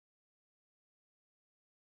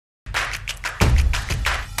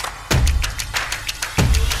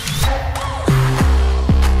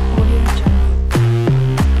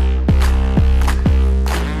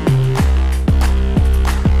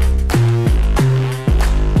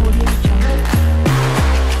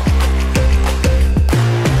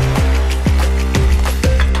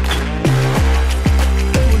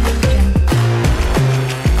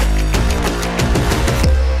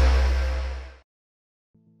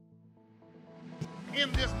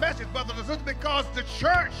in this message, brothers and sisters, because the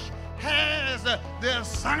church has the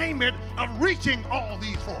assignment of reaching all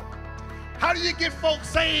these folk. How do you get folks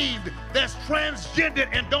saved that's transgender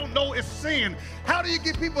and don't know it's sin? How do you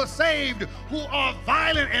get people saved who are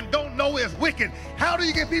violent and don't know it's wicked? How do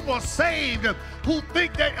you get people saved who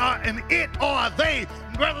think they are an it or a they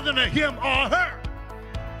rather than a him or her?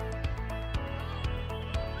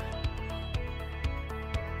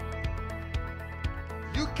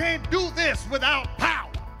 You can't do this without power.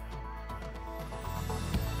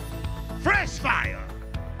 Fresh fire,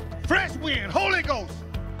 fresh wind, Holy Ghost,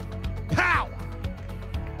 power.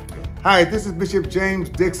 Hi, this is Bishop James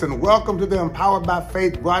Dixon. Welcome to the Empowered by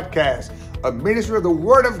Faith broadcast, a ministry of the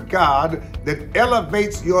Word of God that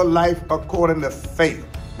elevates your life according to faith.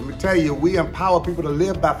 Let me tell you, we empower people to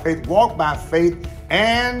live by faith, walk by faith,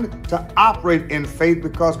 and to operate in faith,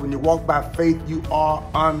 because when you walk by faith, you are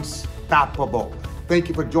unstoppable. Thank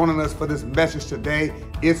you for joining us for this message today.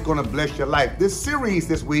 It's going to bless your life. This series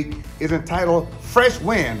this week is entitled Fresh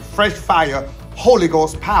Wind, Fresh Fire, Holy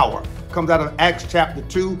Ghost Power. Comes out of Acts chapter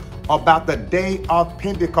 2 about the day of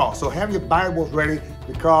Pentecost. So have your Bibles ready,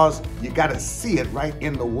 because you got to see it right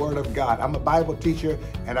in the Word of God. I'm a Bible teacher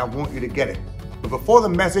and I want you to get it. But before the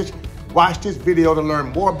message, watch this video to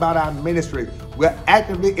learn more about our ministry. We're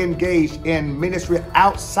actively engaged in ministry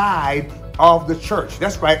outside of the church.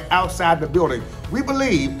 That's right, outside the building. We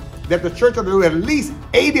believe that the church ought to do at least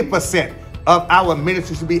 80% of our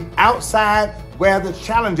ministry should be outside where the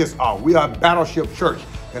challenges are. We are a battleship church.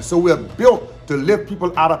 And so we're built to lift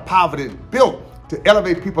people out of poverty, built to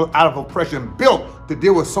elevate people out of oppression, built to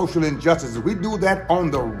deal with social injustices. We do that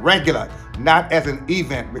on the regular, not as an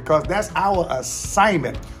event, because that's our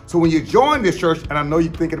assignment. So when you join this church, and I know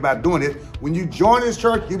you're thinking about doing it, when you join this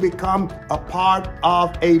church, you become a part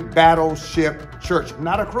of a battleship church,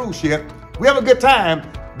 not a cruise ship. We have a good time,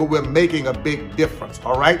 but we're making a big difference,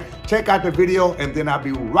 all right? Check out the video, and then I'll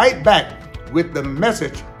be right back with the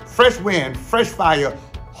message, Fresh Wind, Fresh Fire,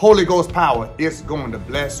 Holy Ghost Power. It's going to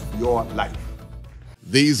bless your life.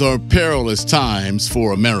 These are perilous times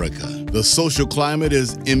for America. The social climate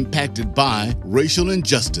is impacted by racial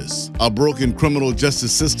injustice, a broken criminal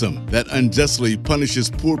justice system that unjustly punishes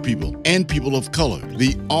poor people and people of color.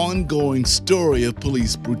 The ongoing story of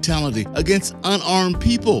police brutality against unarmed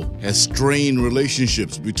people has strained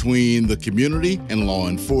relationships between the community and law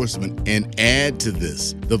enforcement. And add to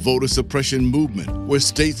this the voter suppression movement, where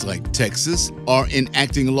states like Texas are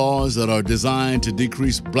enacting laws that are designed to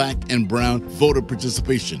decrease black and brown voter participation.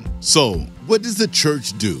 So, what does the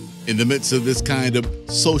church do in the midst of this kind of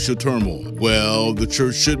social turmoil? Well, the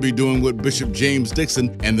church should be doing what Bishop James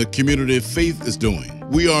Dixon and the community of faith is doing.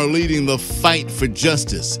 We are leading the fight for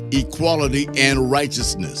justice, equality, and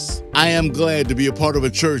righteousness. I am glad to be a part of a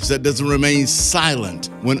church that doesn't remain silent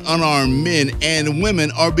when unarmed men and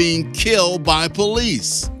women are being killed by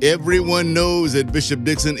police. Everyone knows that Bishop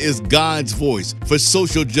Dixon is God's voice for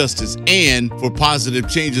social justice and for positive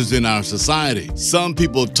changes in our society. Some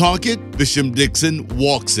people talk it, Bishop Dixon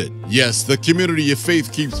walks it. Yes, the community of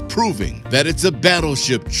faith keeps proving that it's a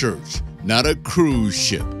battleship church, not a cruise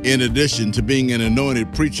ship. In addition to being an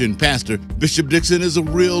anointed preacher and pastor, Bishop Dixon is a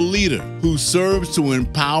real leader who serves to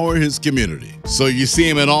empower his community. So you see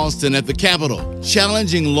him in Austin at the Capitol,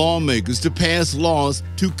 challenging lawmakers to pass laws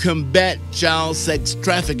to combat child sex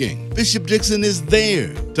trafficking. Bishop Dixon is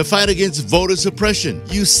there to fight against voter suppression.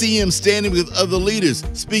 You see him standing with other leaders,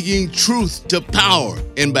 speaking truth to power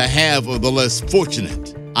in behalf of the less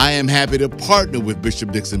fortunate. I am happy to partner with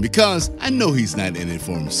Bishop Dixon because I know he's not in it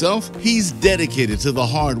for himself. He's dedicated to the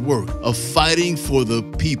hard work of fighting for the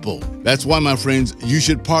people. That's why, my friends, you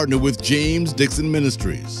should partner with James Dixon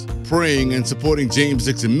Ministries. Praying and supporting James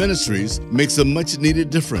Dixon Ministries makes a much needed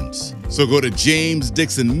difference. So go to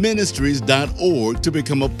jamesdixonministries.org to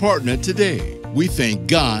become a partner today. We thank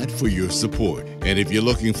God for your support. And if you're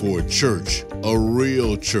looking for a church, a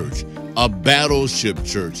real church, a battleship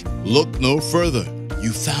church, look no further.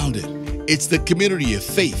 You found it. It's the community of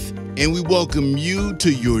faith, and we welcome you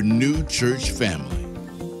to your new church family.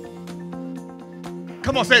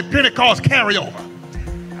 Come on, say Pentecost carryover.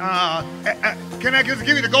 Can I just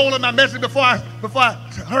give you the goal of my message before I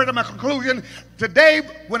heard of my conclusion? Today,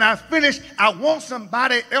 when I finish, I want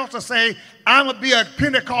somebody else to say, I'm going to be a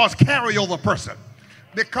Pentecost carryover person.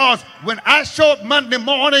 Because when I show up Monday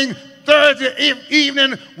morning, Thursday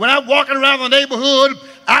evening, when I'm walking around the neighborhood,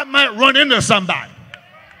 I might run into somebody.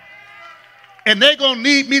 And they're going to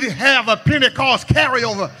need me to have a Pentecost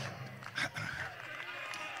carryover.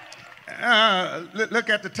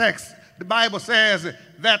 Look at the text. The Bible says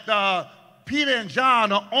that Peter and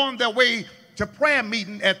John are on their way to prayer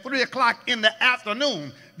meeting at 3 o'clock in the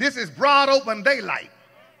afternoon. This is broad open daylight.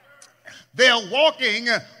 They're walking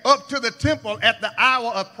up to the temple at the hour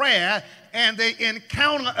of prayer, and they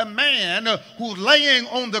encounter a man who's laying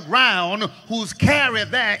on the ground, who's carried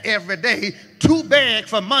there every day to beg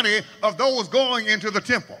for money of those going into the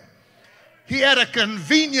temple. He had a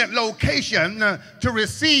convenient location to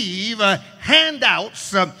receive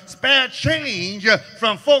handouts, spare change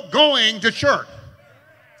from folk going to church.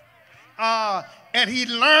 And he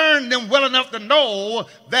learned them well enough to know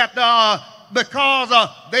that because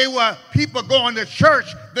they were people going to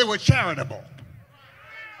church, they were charitable.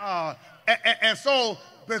 And so,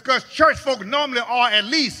 because church folk normally are at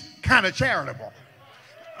least kind of charitable,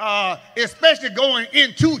 especially going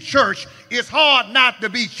into church, it's hard not to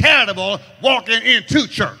be charitable walking into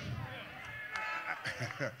church.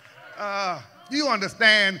 You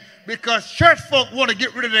understand? Because church folk want to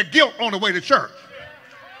get rid of their guilt on the way to church.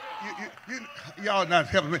 Y'all not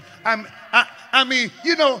helping me. I mean,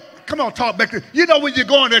 you know, come on, talk back to, you know, when you're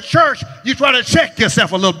going to church, you try to check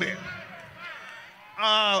yourself a little bit.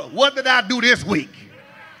 What did I do this week?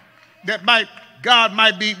 God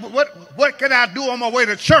might be, what can I do on my way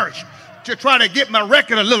to church to try to get my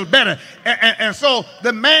record a little better? And so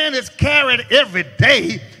the man is carried every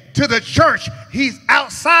day to the church. He's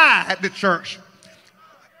outside the church.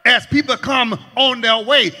 As people come on their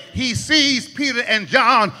way, he sees Peter and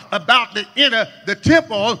John about to enter the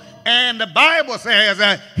temple, and the Bible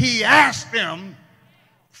says he asked them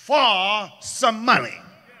for some money.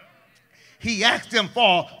 He asked them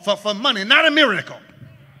for money, not a miracle.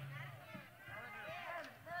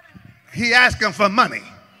 He asked them for money.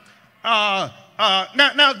 Now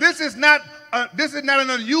this is not an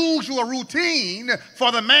unusual routine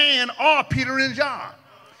for the man or Peter and John.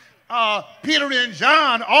 Peter and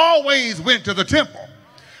John always went to the temple.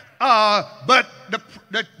 But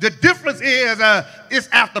the difference is it's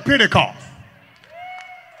after Pentecost.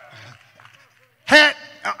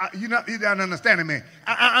 You're not understanding me.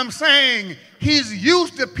 I'm saying he's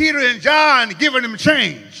used to Peter and John giving him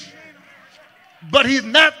change. But he's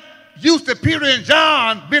not used to Peter and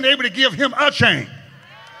John being able to give him a change.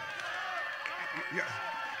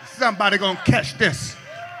 Somebody gonna catch this.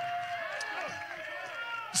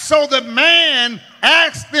 So the man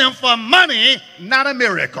asked them for money, not a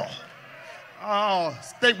miracle. Oh,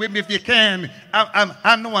 stay with me if you can.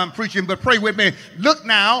 I know I'm preaching, but pray with me. Look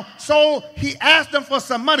now. So he asked them for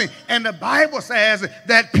some money, and the Bible says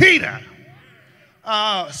that Peter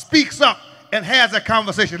speaks up and has a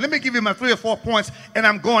conversation. Let me give you my 3 or 4 points, and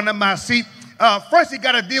I'm going to my seat. First, you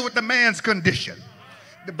got to deal with the man's condition.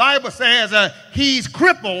 The Bible says he's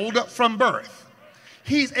crippled from birth.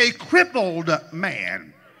 He's a crippled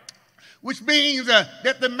man, which means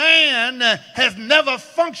that the man has never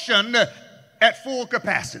functioned at full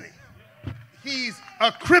capacity. He's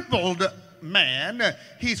a crippled man.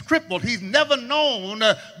 He's crippled. He's never known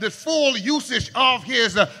the full usage of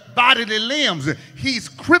his bodily limbs. He's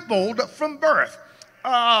crippled from birth.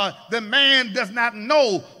 The man does not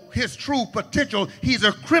know his true potential. He's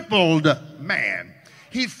a crippled man.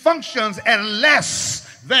 He functions at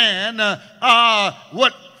less than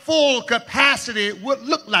what full capacity would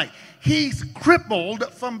look like. He's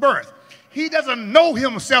crippled from birth. He doesn't know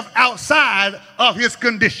himself outside of his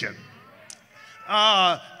condition.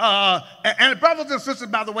 And brothers and sisters,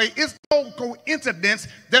 by the way, it's no coincidence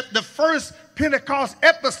that the first Pentecost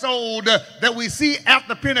episode that we see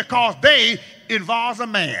after Pentecost Day involves a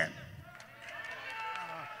man.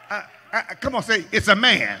 Come on, say, it's a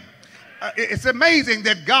man. It's amazing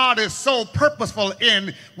that God is so purposeful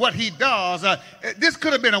in what he does. This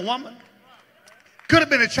could have been a woman, could have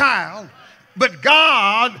been a child, but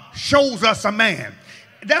God shows us a man.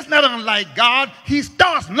 That's not unlike God. He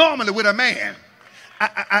starts normally with a man.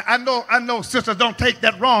 I know sisters, don't take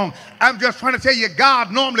that wrong. I'm just trying to tell you,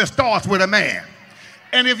 God normally starts with a man.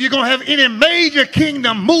 And if you're going to have any major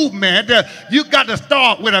kingdom movement, you got to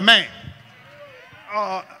start with a man.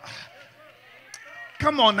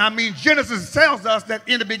 Come on, I mean, Genesis tells us that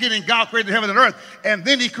in the beginning God created heaven and earth, and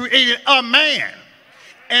then he created a man.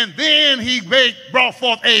 And then he brought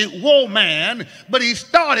forth a woman, but he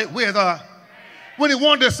started with when he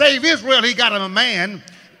wanted to save Israel, he got him a man.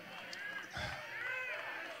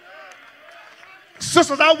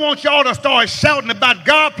 Sisters, I want y'all to start shouting about,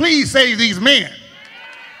 God, please save these men.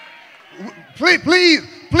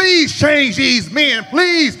 Please change these men.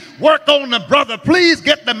 Please work on the brother. Please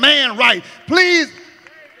get the man right. Please.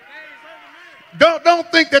 Don't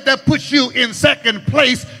think that puts you in second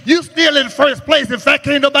place. You still in first place. In fact,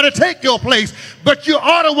 can't nobody take your place. But you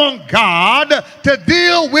ought to want God to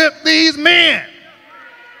deal with these men.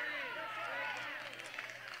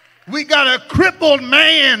 We got a crippled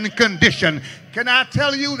man condition. Can I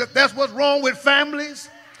tell you that that's what's wrong with families?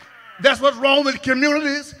 That's what's wrong with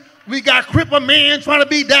communities. We got crippled men trying to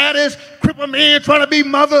be daddies, crippled men trying to be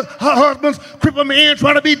husbands, crippled men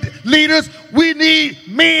trying to be leaders. We need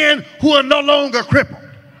men who are no longer crippled.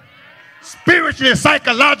 Spiritually,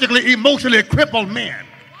 psychologically, emotionally crippled men.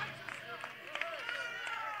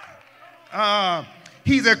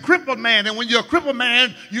 He's a crippled man, and when you're a crippled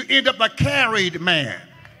man, you end up a carried man.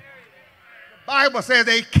 The Bible says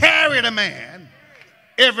they carried a man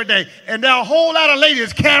every day, and there are a whole lot of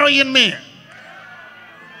ladies carrying men.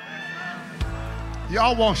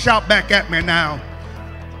 Y'all won't shout back at me now.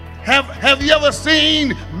 Have you ever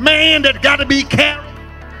seen man that got to be carried?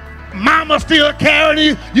 Mama still carrying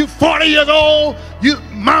you. You 40 years old.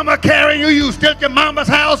 Mama carrying you. You still at your mama's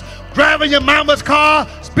house, driving your mama's car,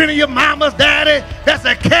 spending your mama's daddy. That's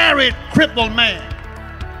a carried, crippled man.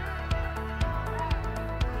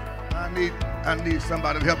 I need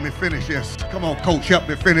somebody to help me finish this. Come on, coach, help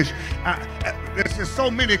me finish. There's just so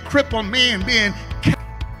many crippled men being carried.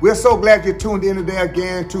 We're so glad you tuned in today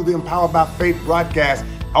again to the Empowered by Faith broadcast.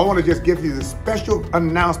 I want to just give you the special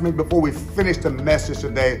announcement before we finish the message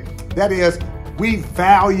today. That is, we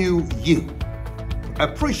value you. I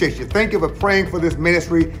appreciate you. Thank you for praying for this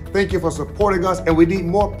ministry. Thank you for supporting us. And we need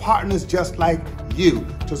more partners just like you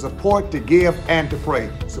to support, to give, and to pray.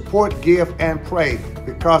 Support, give, and pray,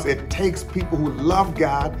 because it takes people who love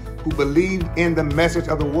God, who believe in the message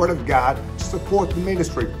of the Word of God, to support the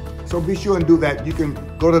ministry. So be sure and do that. You can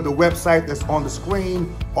go to the website that's on the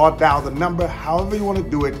screen or dial the number, however you want to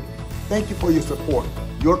do it. Thank you for your support.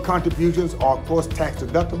 Your contributions are, of course, tax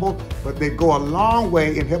deductible, but they go a long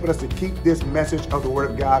way in helping us to keep this message of the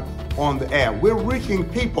Word of God on the air. We're reaching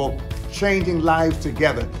people, changing lives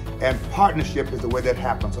together, and partnership is the way that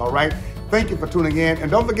happens, all right? Thank you for tuning in. And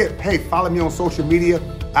don't forget, hey, follow me on social media.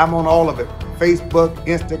 I'm on all of it. Facebook,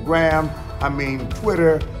 Instagram,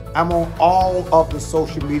 Twitter. I'm on all of the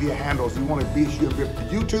social media handles. You want to be sure to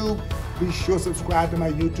YouTube, be sure to subscribe to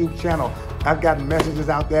my YouTube channel. I've got messages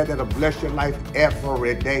out there that'll bless your life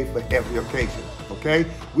every day for every occasion, okay?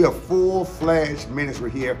 We are full-fledged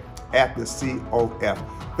ministry here at the COF.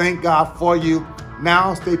 Thank God for you.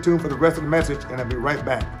 Now stay tuned for the rest of the message, and I'll be right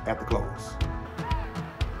back at the close.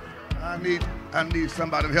 I need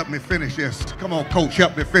somebody to help me finish this. Come on, coach,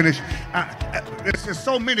 help me finish. There's just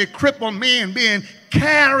so many crippled men being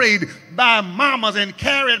carried by mamas and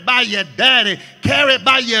carried by your daddy, carried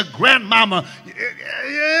by your grandmama.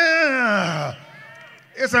 Yeah.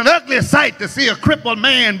 It's an ugly sight to see a crippled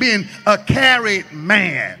man being a carried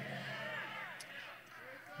man.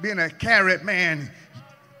 Being a carried man,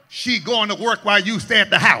 she going to work while you stay at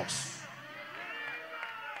the house.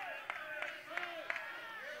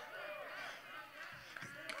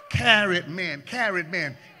 Carried men.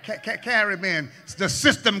 The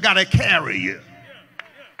system got to carry you.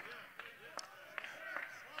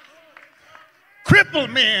 Crippled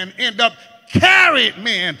men end up carried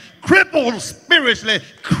men, crippled spiritually,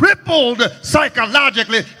 crippled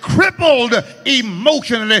psychologically, crippled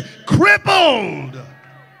emotionally, crippled.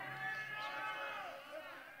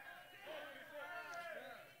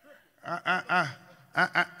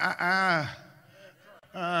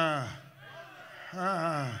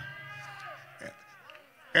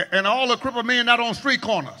 And all the crippled men not on street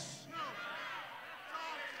corners.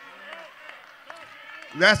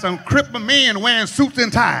 That's some crippled men wearing suits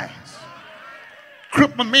and ties.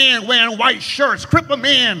 Crippled men wearing white shirts. Crippled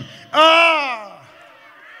men.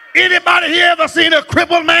 Anybody here ever seen a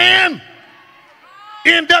crippled man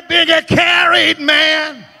end up being a carried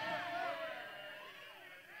man?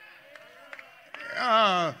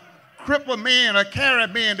 Crippled men or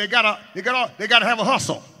carried men, they gotta have a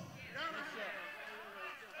hustle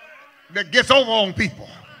that gets over on people.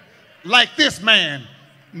 Like this man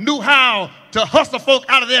knew how to hustle folk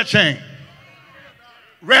out of their chain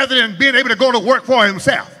rather than being able to go to work for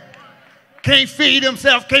himself. Can't feed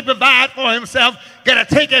himself, can't provide for himself, got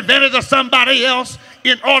to take advantage of somebody else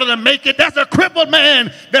in order to make it. That's a crippled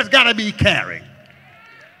man that's got to be carried.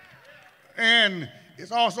 And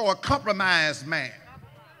it's also a compromised man.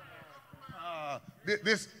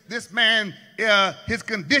 This man, his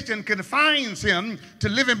condition confines him to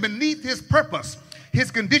living beneath his purpose.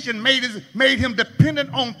 His condition made him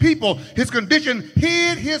dependent on people. His condition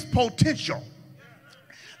hid his potential.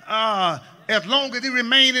 As long as he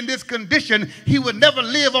remained in this condition, he would never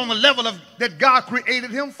live on the level that God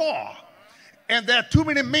created him for. And there are too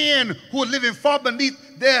many men who are living far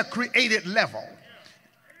beneath their created level.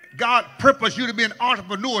 God purposed you to be an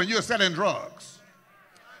entrepreneur and you're selling drugs.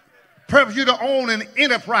 Purpose you to own an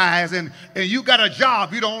enterprise and you got a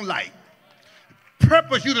job you don't like.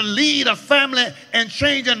 purpose you to lead a family and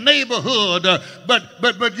change a neighborhood,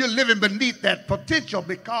 but you're living beneath that potential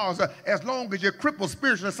because as long as you're crippled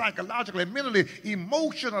spiritually, psychologically, mentally,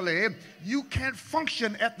 emotionally, you can't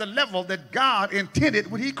function at the level that God intended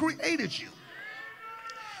when he created you.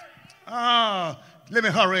 Let me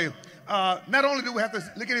hurry. Not only do we have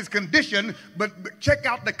to look at his condition, but check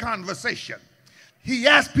out the conversation. He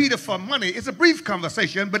asked Peter for money. It's a brief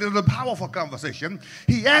conversation, but it's a powerful conversation.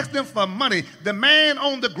 He asked them for money. The man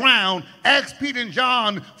on the ground asked Peter and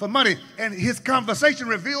John for money, and his conversation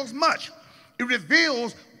reveals much. It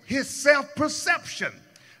reveals his self-perception,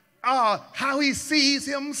 how he sees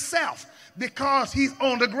himself, because he's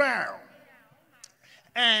on the ground.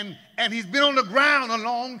 And he's been on the ground a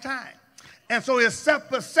long time. And so his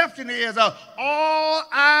self-perception is, all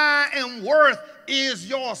I am worth is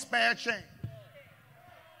your spare change.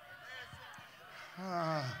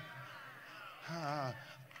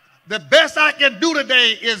 The best I can do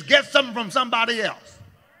today is get something from somebody else.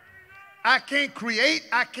 I can't create,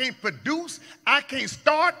 I can't produce, I can't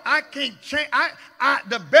start, I can't change.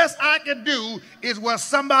 The best I can do is what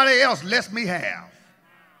somebody else lets me have.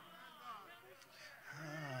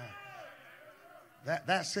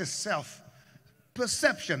 That's his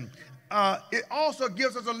self-perception. It also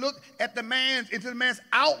gives us a look at the man's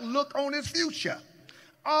outlook on his future.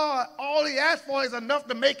 All he asked for is enough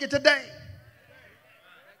to make it today,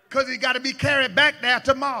 because he got to be carried back there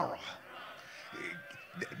tomorrow.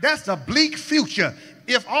 That's a bleak future.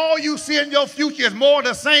 If all you see in your future is more of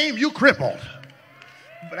the same, you crippled.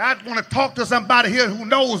 But I want to talk to somebody here who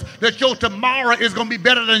knows that your tomorrow is going to be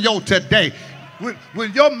better than your today.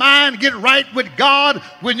 When your mind gets right with God,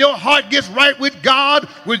 when your heart gets right with God,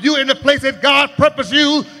 when you're in the place that God purposed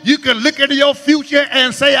you, you can look into your future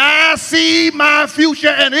and say, I see my future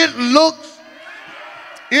and it looks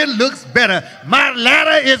better. My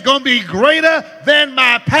latter is going to be greater than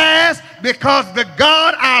my past, because the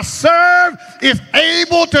God I serve is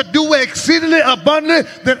able to do exceedingly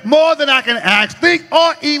abundantly, more than I can ask, think,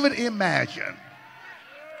 or even imagine.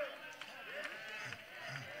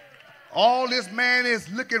 All this man is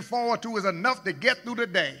looking forward to is enough to get through the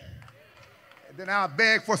day. And then I'll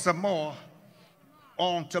beg for some more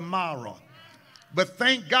on tomorrow. But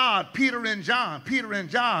thank God, Peter and John,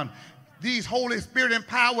 these Holy Spirit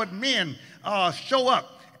empowered men show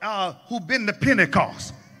up who've been to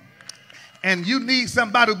Pentecost. And you need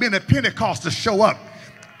somebody who's been to Pentecost to show up.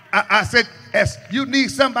 I said, you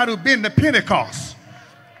need somebody who's been to Pentecost.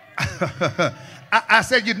 I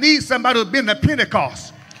said, you need somebody who's been to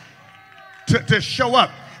Pentecost to show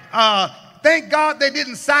up. Thank God they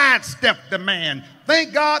didn't sidestep the man.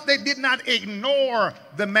 Thank God they did not ignore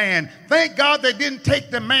the man. Thank God they didn't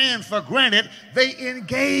take the man for granted. They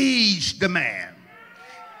engaged the man.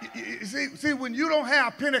 See, when you don't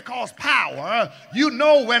have Pentecost power, you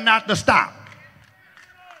know when not to stop.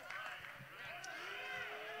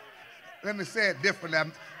 Let me say it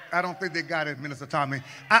differently. I don't think they got it, Minister Tommy.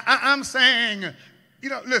 I'm saying,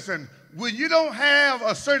 listen, when you don't have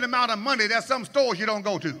a certain amount of money, there's some stores you don't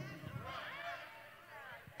go to,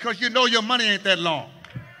 because you know your money ain't that long.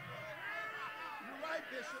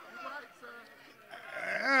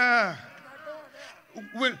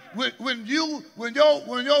 When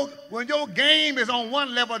your game is on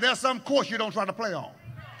one level, there's some course you don't try to play on,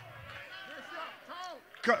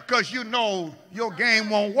 because you know your game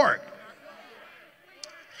won't work.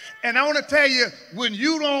 And I want to tell you, when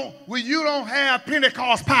you don't have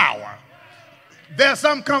Pentecost power, there's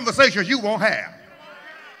some conversations you won't have,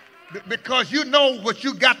 because you know what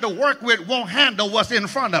you got to work with won't handle what's in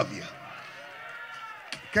front of you.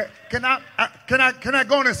 Can I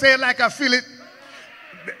go on and say it like I feel it?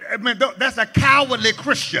 I mean, that's a cowardly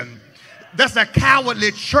Christian. That's a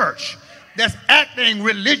cowardly church that's acting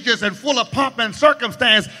religious and full of pomp and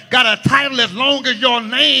circumstance, got a title as long as your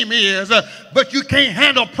name is, but you can't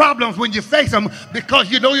handle problems when you face them, because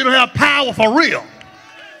you know you don't have power for real.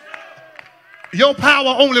 Your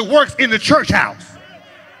power only works in the church house,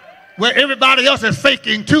 where everybody else is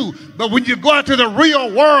faking too. But when you go out to the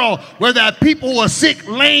real world, where there are people who are sick,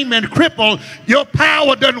 lame, and crippled, your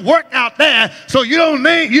power doesn't work out there. So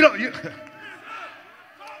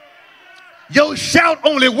your shout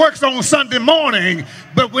only works on Sunday morning,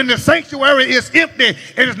 but when the sanctuary is empty and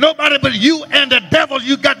there's nobody but you and the devil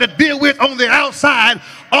you got to deal with on the outside,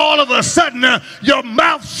 all of a sudden your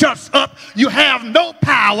mouth shuts up. You have no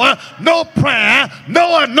power, no prayer,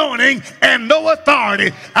 no anointing, and no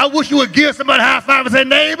authority. I wish you would give somebody a high five and say,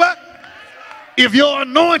 neighbor, if your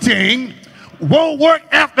anointing won't work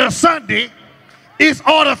after Sunday, it's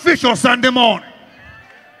artificial Sunday morning.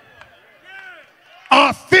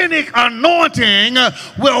 Authentic anointing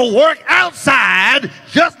will work outside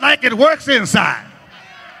just like it works inside.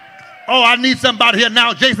 Oh, I need somebody here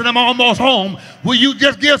now. Jason, I'm almost home. Will you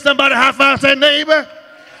just give somebody a high five and say, neighbor,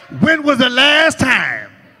 when was the last time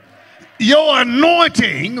your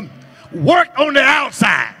anointing worked on the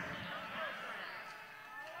outside?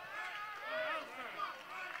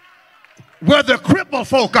 Where the crippled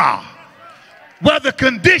folk are, where the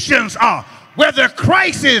conditions are, where the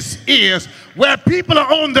crisis is, where people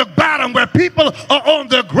are on the bottom, where people are on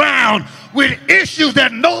the ground with issues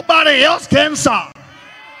that nobody else can solve.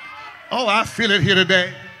 Oh, I feel it here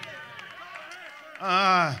today.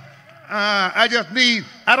 I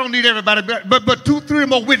don't need everybody, but 2, 3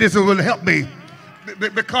 more witnesses will help me,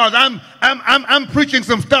 because I'm preaching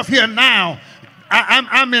some stuff here now.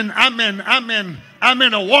 I'm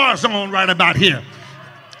in a war zone right about here.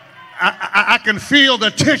 I can feel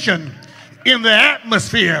the tension in the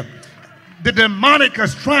atmosphere. The demonic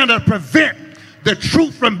is trying to prevent the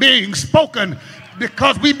truth from being spoken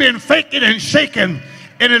because we've been faking and shaking,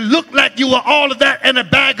 and it looked like you were all of that and a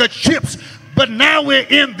bag of chips. But now we're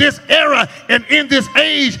in this era and in this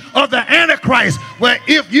age of the Antichrist, where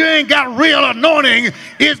if you ain't got real anointing,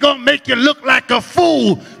 it's going to make you look like a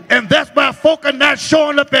fool. And that's why folk are not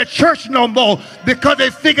showing up at church no more, because they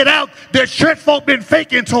figured out that church folk been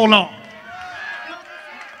faking so long.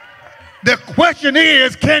 The question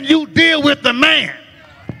is, can you deal with the man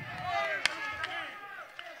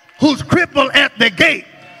who's crippled at the gate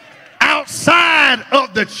outside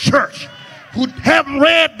of the church, who haven't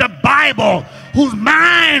read the Bible, whose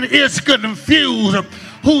mind is confused,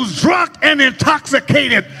 who's drunk and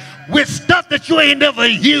intoxicated with stuff that you ain't never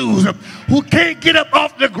used, who can't get up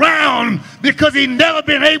off the ground because he never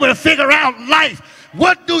been able to figure out life?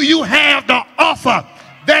 What do you have to offer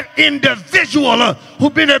that individual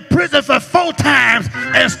who's been in prison for 4 times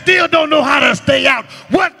and still don't know how to stay out?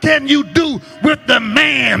 What can you do with the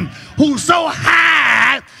man who's so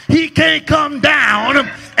high he can't come down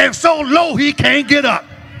and so low he can't get up?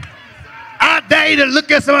 I dare you to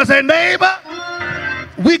look at somebody and say, neighbor,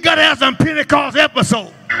 we got to have some Pentecost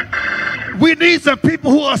episode. We need some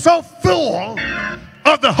people who are so full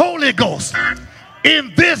of the Holy Ghost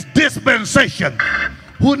in this dispensation,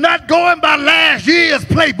 who are not going by last year's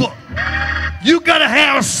playbook. You got to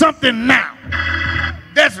have something now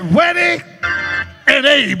that's ready and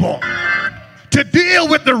able to deal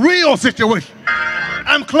with the real situation.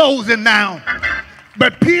 I'm closing now.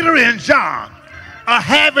 But Peter and John are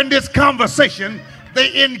having this conversation.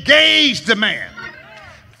 They engage the man.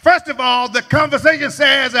 First of all, the conversation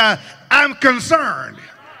says, I'm concerned.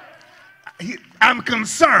 I'm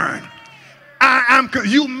concerned.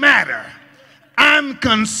 You matter. I'm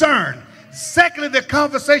concerned. Secondly, the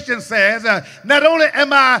conversation says, not only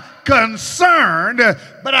am I concerned,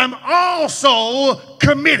 but I'm also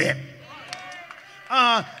committed.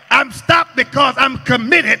 I'm stopped because I'm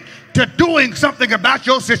committed to doing something about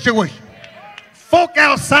your situation. Folk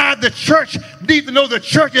outside the church need to know the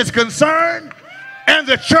church is concerned and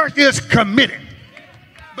the church is committed.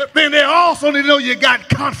 But then they also need to know you got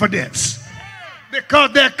confidence,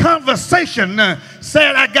 because their conversation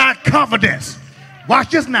said, I got confidence.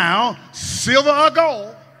 Watch this now. Silver or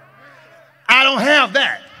gold, I don't have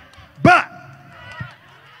that. But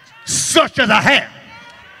such as I have,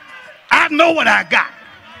 I know what I got.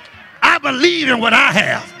 I believe in what I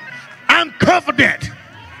have. I'm confident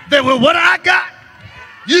that with what I got,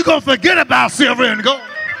 you're going to forget about silver and gold.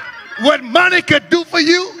 What money could do for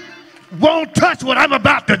you won't touch what I'm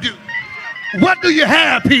about to do. What do you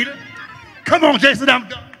have, Peter? Come on, Jason, I'm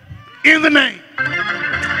done. In the name.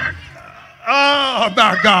 Oh,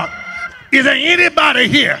 my God. Is there anybody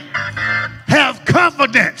here have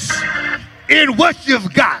confidence in what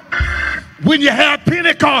you've got? When you have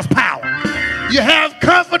Pentecost power, you have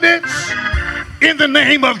confidence in the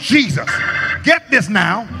name of Jesus. Get this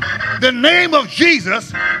now. The name of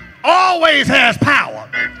Jesus always has power,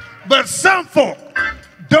 but some folk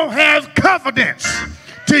don't have confidence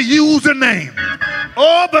to use the name.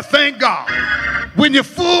 Oh, but thank God, when you're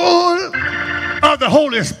full of the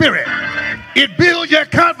Holy Spirit, it builds your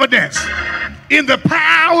confidence in the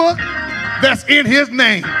power that's in his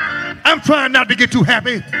name. I'm trying not to get too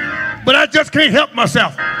happy, but I just can't help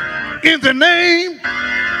myself. In the name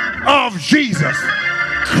of Jesus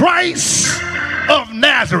Christ of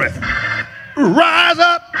Nazareth, rise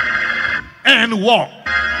up and walk.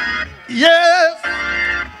 Yes,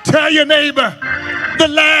 tell your neighbor, the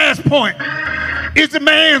last point is the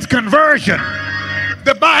man's conversion.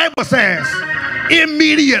 The Bible says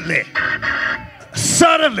immediately,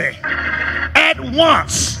 suddenly, at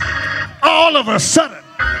once, all of a sudden.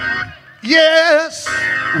 Yes,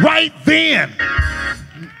 right then,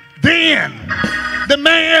 Then the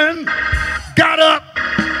man got up.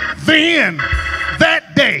 Then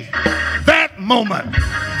that day, that moment,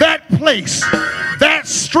 that place, that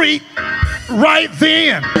street, right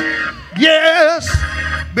then. Yes,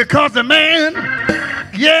 because the man,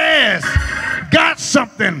 yes, got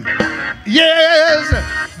something. Yes,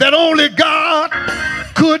 that only God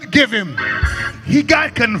could give him. He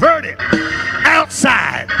got converted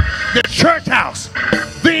outside the church house.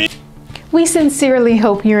 We sincerely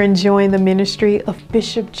hope you're enjoying the ministry of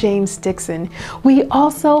Bishop James Dixon. We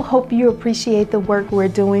also hope you appreciate the work we're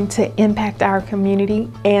doing to impact our community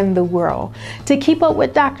and the world. To keep up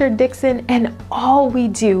with Dr. Dixon and all we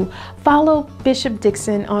do, follow Bishop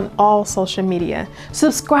Dixon on all social media.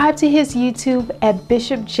 Subscribe to his YouTube at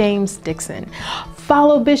Bishop James Dixon.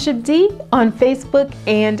 Follow Bishop D on Facebook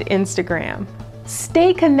and Instagram.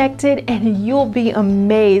 Stay connected and you'll be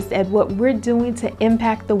amazed at what we're doing to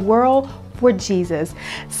impact the world for Jesus.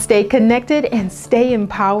 Stay connected and stay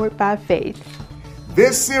empowered by faith.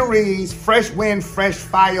 This series, Fresh Wind, Fresh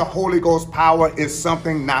Fire, Holy Ghost Power, is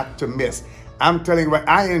something not to miss. I'm telling you,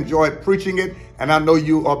 I enjoyed preaching it, and I know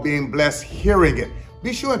you are being blessed hearing it.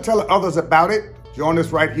 Be sure and tell others about it. Join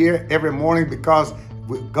us right here every morning because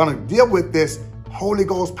we're going to deal with this Holy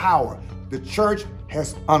Ghost power. The church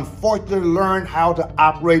has unfortunately learned how to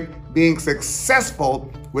operate being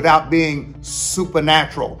successful without being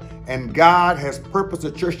supernatural. And God has purposed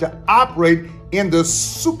the church to operate in the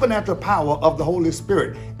supernatural power of the Holy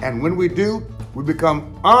Spirit. And when we do, we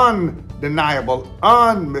become undeniable,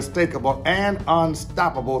 unmistakable, and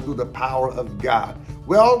unstoppable through the power of God.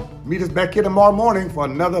 Well, meet us back here tomorrow morning for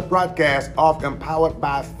another broadcast of Empowered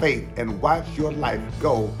by Faith, and watch your life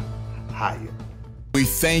go higher. We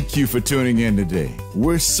thank you for tuning in today.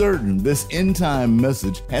 We're certain this end-time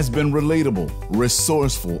message has been relatable,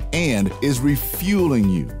 resourceful, and is refueling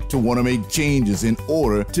you to want to make changes in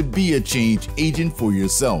order to be a change agent for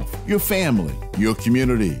yourself, your family, your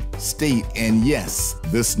community, state, and yes,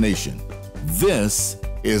 this nation. This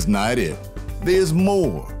is not it. There's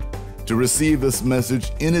more. To receive this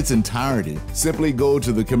message in its entirety, simply go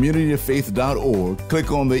to thecommunityoffaith.org,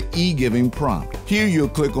 click on the e-giving prompt. Here you'll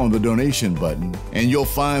click on the donation button, and you'll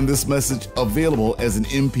find this message available as an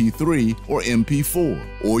MP3 or MP4.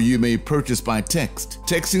 Or you may purchase by text,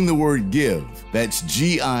 texting the word GIVE, that's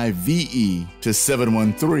G-I-V-E, to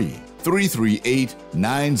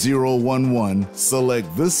 713-338-9011.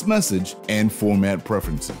 Select this message and format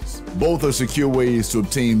preferences. Both are secure ways to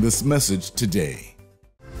obtain this message today.